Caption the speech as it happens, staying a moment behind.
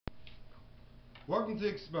Welcome to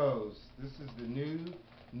Expose. This is the new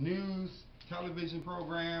news television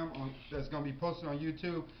program that's going to be posted on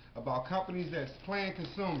YouTube about companies that's playing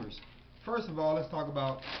consumers. First of all, let's talk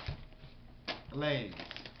about Lay's.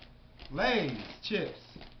 Lay's chips.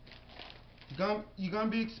 You're going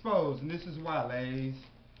to be exposed, and this is why, Lay's.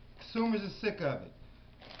 Consumers are sick of it.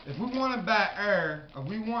 If we want to buy air, if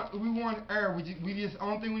we want air, only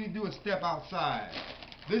thing we need to do is step outside.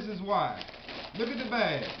 This is why. Look at the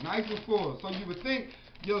bag, nice and full. So you would think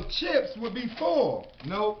your chips would be full.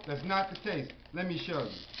 Nope, that's not the case. Let me show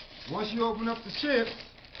you. Once you open up the chips,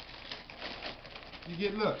 you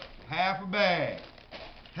get, look, half a bag.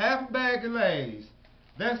 Half a bag of Lay's.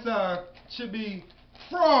 That's should be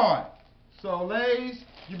fraud. So Lay's,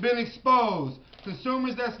 you've been exposed.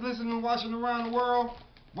 Consumers that's listening and watching around the world,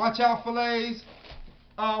 watch out for Lay's.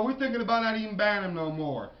 We're thinking about not even buying them no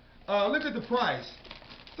more. Look at the price.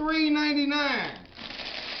 $3.99.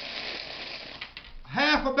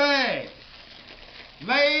 Half a bag.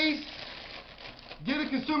 Lay's, give the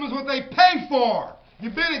consumers what they pay for.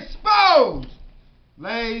 You've been exposed.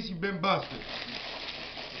 Lay's, you've been busted.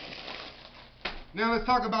 Now let's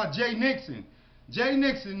talk about Jay Nixon. Jay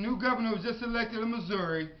Nixon, new governor who was just elected in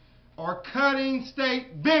Missouri, are cutting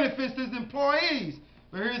state benefits to his employees.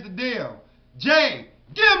 But here's the deal. Jay,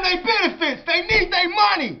 give them their benefits. They need their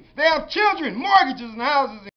money. They have children, mortgages, and houses.